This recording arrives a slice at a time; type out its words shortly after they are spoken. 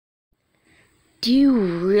Do you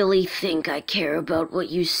really think I care about what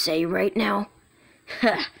you say right now?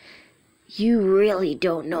 Ha! You really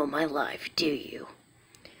don't know my life, do you?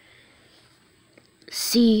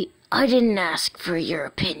 See, I didn't ask for your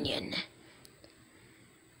opinion.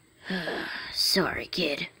 Sorry,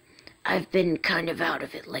 kid. I've been kind of out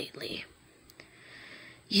of it lately.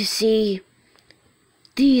 You see,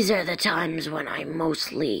 these are the times when I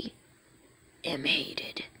mostly am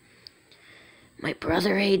hated. My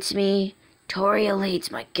brother hates me, Toriel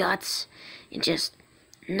hates my guts, and just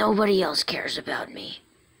nobody else cares about me.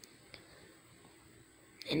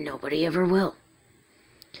 And nobody ever will.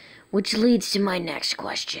 Which leads to my next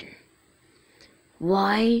question.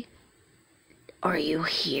 Why are you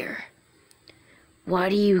here? Why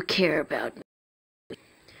do you care about me?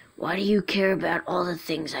 Why do you care about all the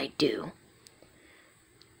things I do?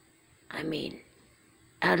 I mean,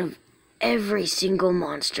 out of every single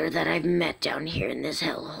monster that I've met down here in this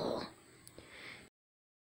hellhole,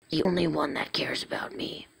 you're the only one that cares about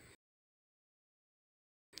me.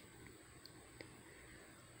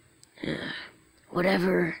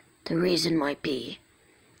 Whatever the reason might be,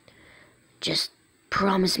 just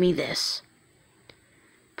promise me this.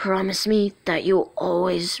 Promise me that you'll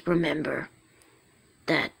always remember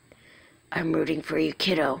that I'm rooting for you,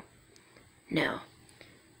 kiddo. Now,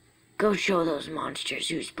 go show those monsters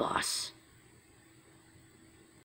who's boss.